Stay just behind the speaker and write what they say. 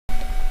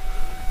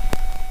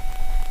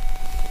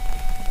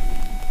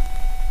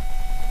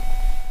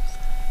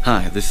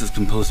Hi, this is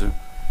Composer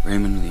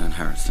Raymond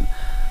Harrison.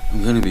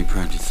 I'm going to be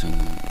practicing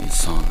a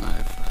song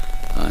I've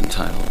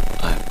titled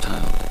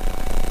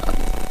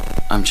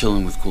I'm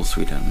Chillin with Cool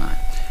Sweet Adonai.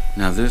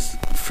 Now this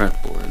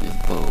fretboard is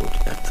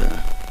bowed at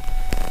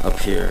up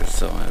here,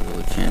 so I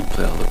really can't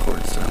play all the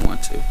chords that I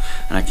want to,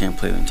 and I can't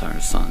play the entire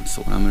song.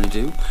 So what I'm going to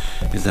do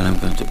is that I'm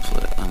going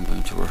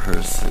to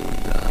rehearse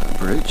the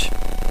bridge,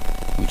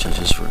 which I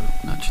just wrote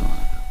not too long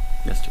ago,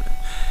 yesterday.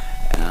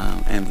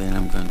 And then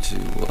I'm going to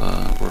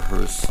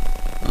rehearse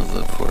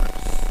the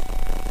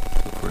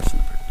chorus and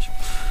the bridge.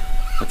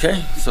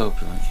 Okay, so hope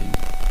you're liking,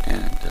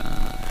 and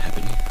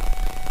Happy New Year.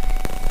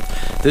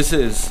 This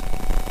is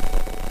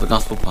the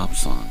gospel pop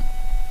song,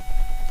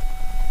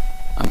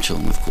 I'm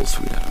Chillin with Cool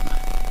Sweet Adonai.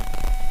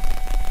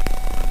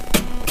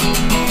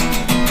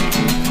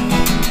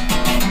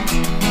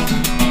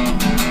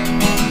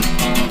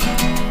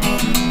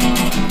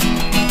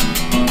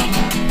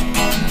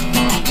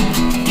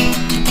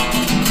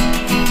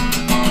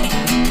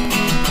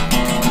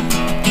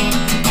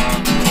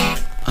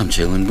 I'm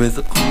chillin' with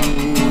a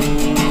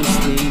cool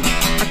sweet.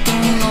 I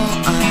don't know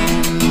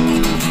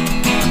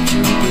I'm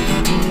chillin' with a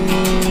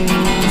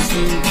cool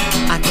sweet.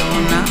 I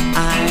don't know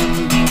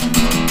I'm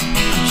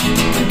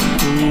chillin' with a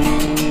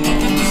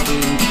cool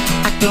sweet.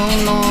 I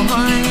don't know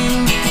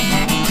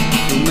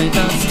who made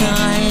the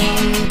sky,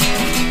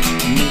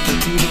 made the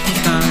beautiful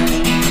sky.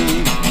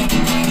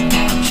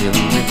 I'm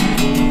chillin' with a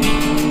cool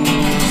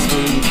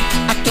sweet.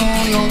 I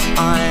don't know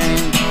I'm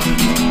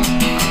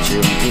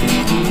chillin' with a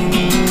cool sweet.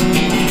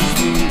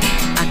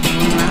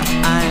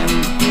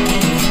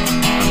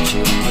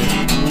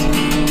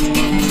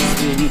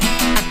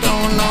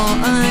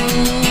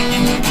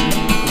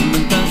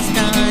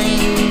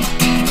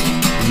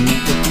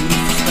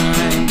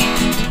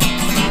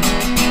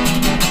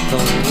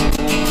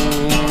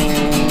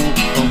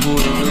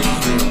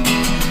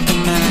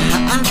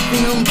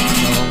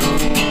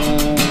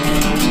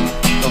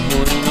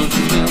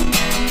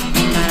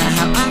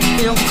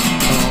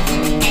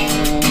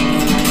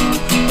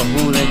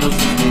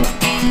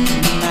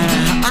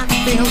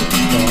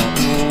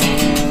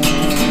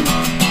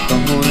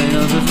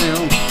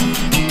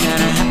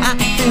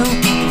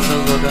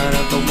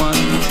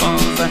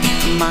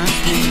 My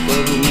sweet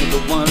little make the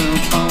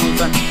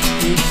waterfalls.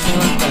 He's so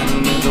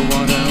that'll make the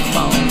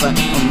waterfalls.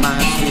 My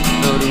sweet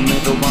little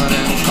make the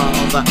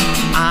waterfalls. I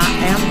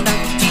am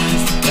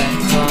baptized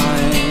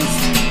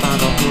by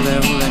the Holy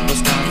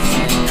Ghost.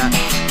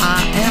 I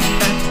am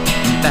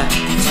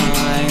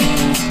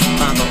baptized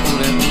by the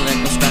Holy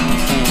Ghost. I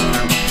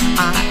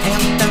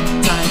am baptized by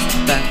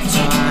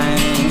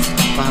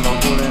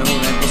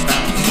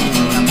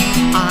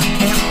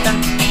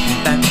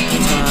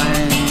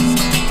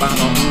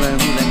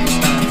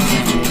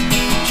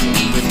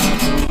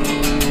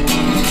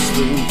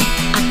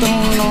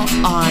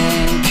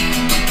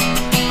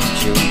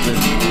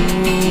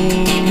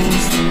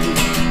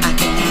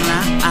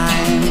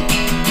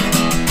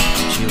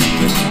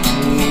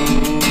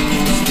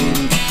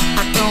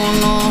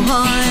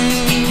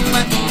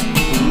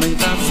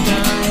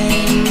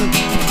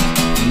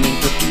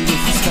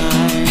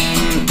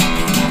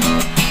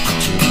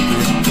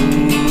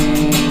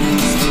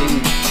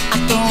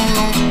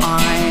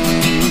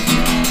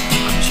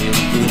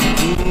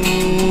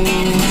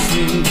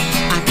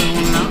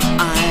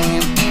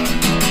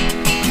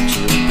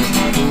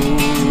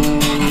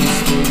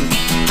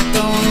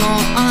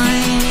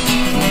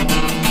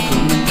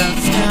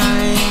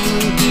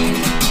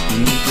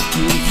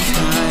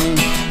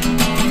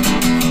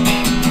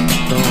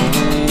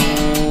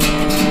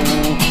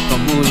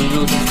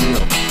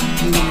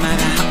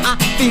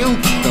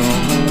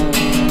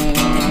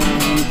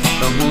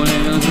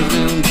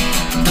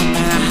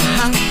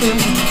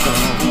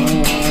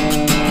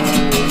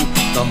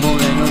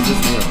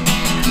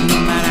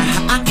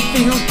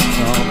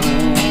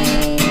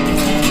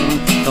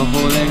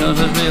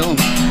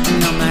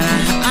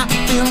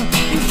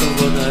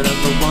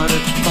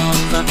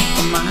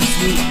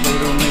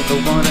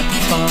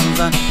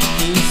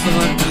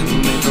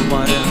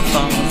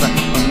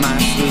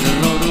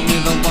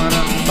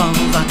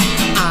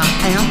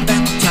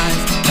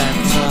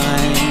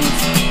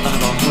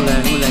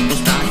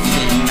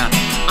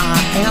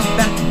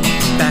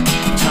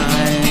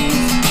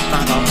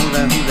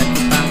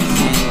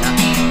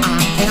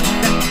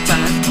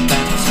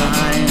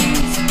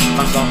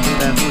the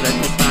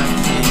Holy Ghost.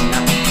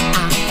 I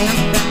am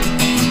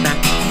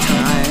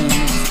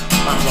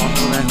baptized by the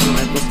Holy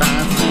Ghost. I'm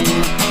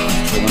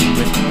chillin'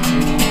 with cool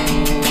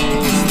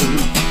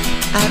sweet.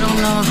 I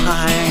don't know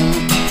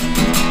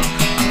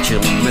I'm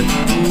chillin' with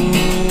cool sweet.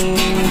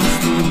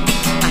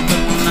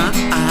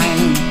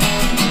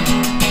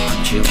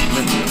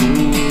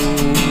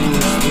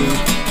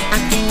 I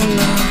don't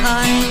know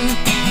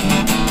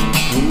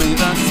who made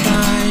the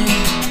sky,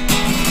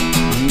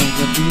 made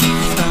the beautiful sky.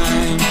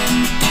 I'm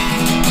chillin' with cool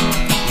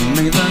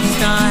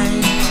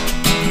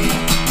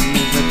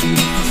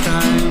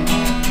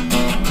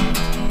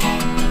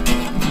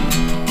sweet.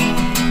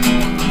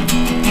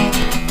 I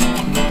don't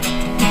know I'm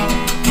chillin' with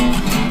cool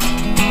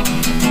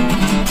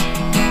sweet. I don't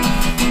know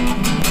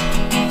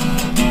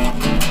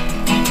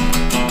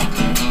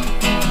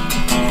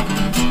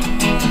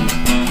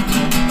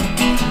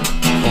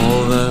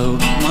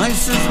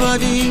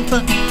deep,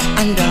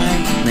 and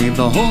I made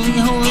the Holy,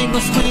 Holy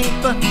Ghost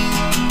weep.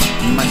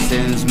 My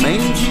sins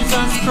made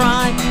Jesus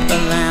cry. The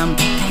Lamb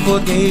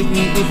forgave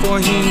me before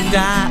he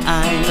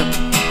died.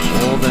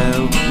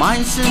 Although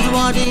my sins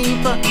were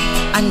deep,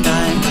 and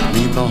I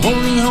made the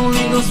Holy,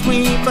 Holy Ghost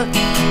weep.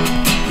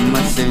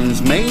 My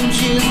sins made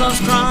Jesus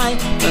cry.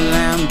 The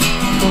Lamb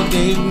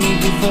forgave me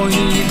before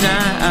he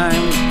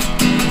died.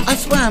 I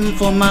swam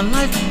for my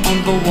life on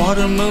the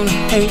water, moon,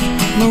 hate,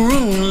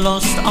 maroon,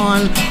 lost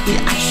on the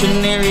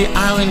reactionary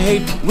island,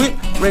 hate, whip,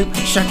 rape,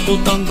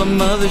 shackled on the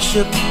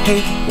mothership,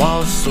 hate,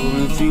 while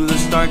soaring through the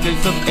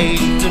stargates of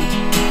hate.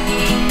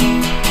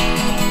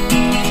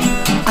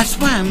 I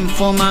swam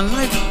for my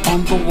life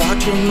on the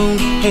water, moon,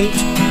 hate,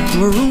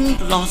 maroon,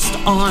 lost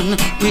on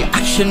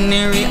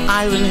reactionary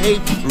island,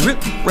 hate,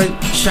 rip,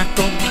 rape,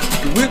 shackled,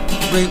 whip,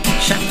 rape,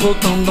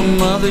 shackled on the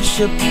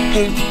mothership,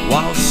 hate,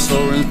 while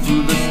soaring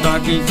through the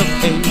stargates of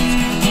hate.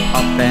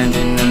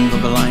 Abandoned in the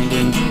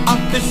blinding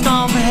abyss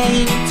of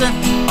hate.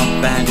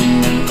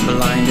 Abandoned in the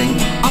blinding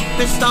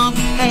abyss of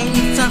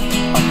hate.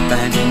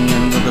 Abandoned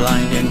in the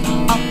blinding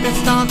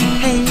abyss of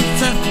hate.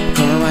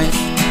 Christ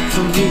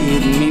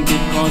forgive me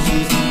because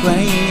he's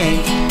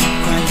great.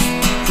 Christ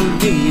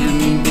forgive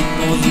me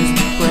because he's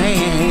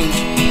great.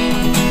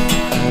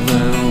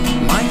 Although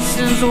my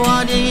sins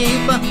were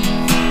deep,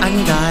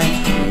 and I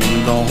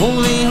made the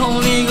Holy,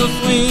 Holy Ghost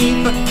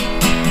weep.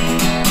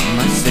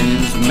 My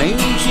sins made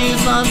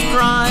Jesus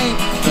cry.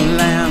 The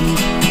Lamb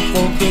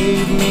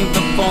forgave me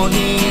before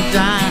he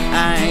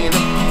died.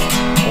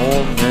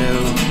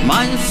 Although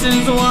my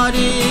sins were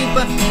deep,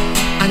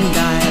 and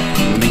I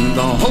made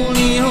the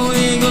Holy,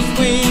 Holy Ghost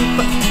weep.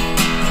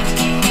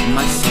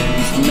 My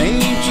sins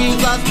made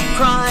Jesus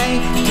cry.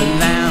 The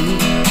Lamb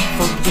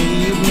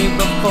forgave me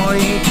before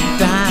he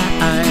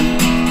died.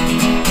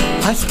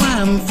 I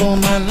swam for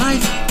my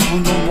life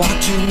on the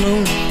water,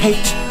 moon,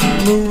 hate,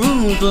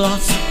 marooned,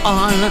 lost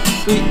on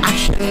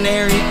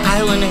reactionary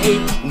island,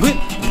 hate, whip,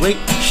 rape,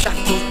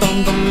 shackled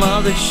on the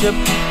mothership,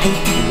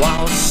 hate,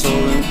 while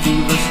soaring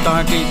through the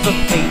stargates of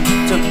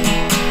hate.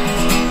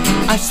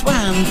 I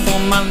swam for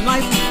my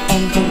life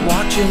on the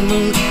water,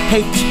 moon,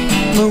 hate,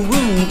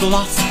 marooned,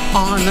 lost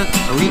on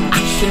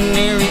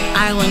reactionary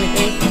island,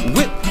 hate,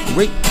 whip,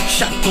 rape,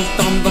 shackled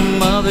on the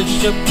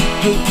mothership,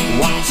 hate,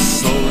 while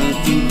soaring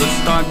through the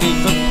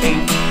stargates of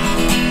hate.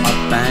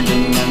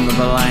 Abandoned in the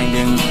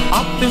blinding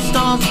abyss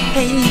of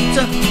hate.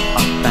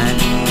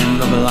 Abandoned in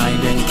the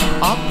blinding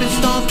abyss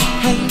of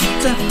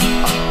hate.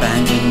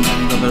 Abandoned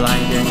in the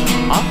blinding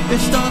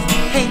abyss of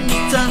hate.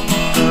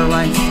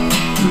 Christ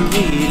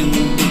created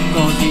me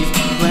because he's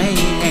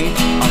great.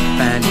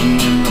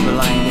 Abandoned in the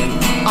blinding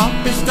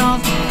abyss of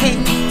hate.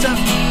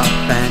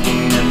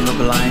 Abandoned in the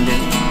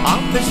blinding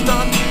abyss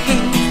of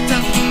hate.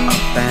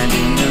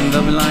 Abandoned in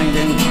the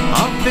blinding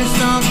abyss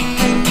of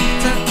hate.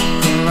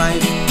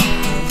 Christ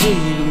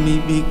created me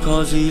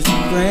because he's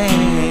great.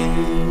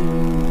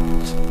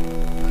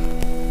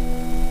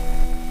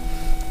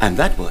 And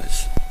that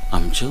was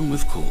I'm Chillin'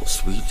 with Cool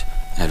Sweet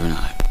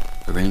Adonai.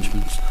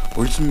 Arrangements,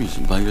 words and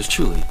music by yours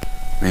truly,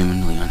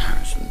 Raymond Leon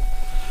Harrison.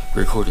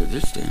 Recorded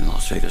this day in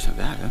Las Vegas,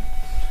 Nevada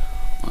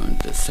on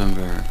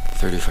December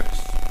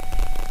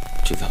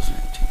 31st,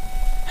 2018.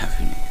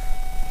 Happy New Year.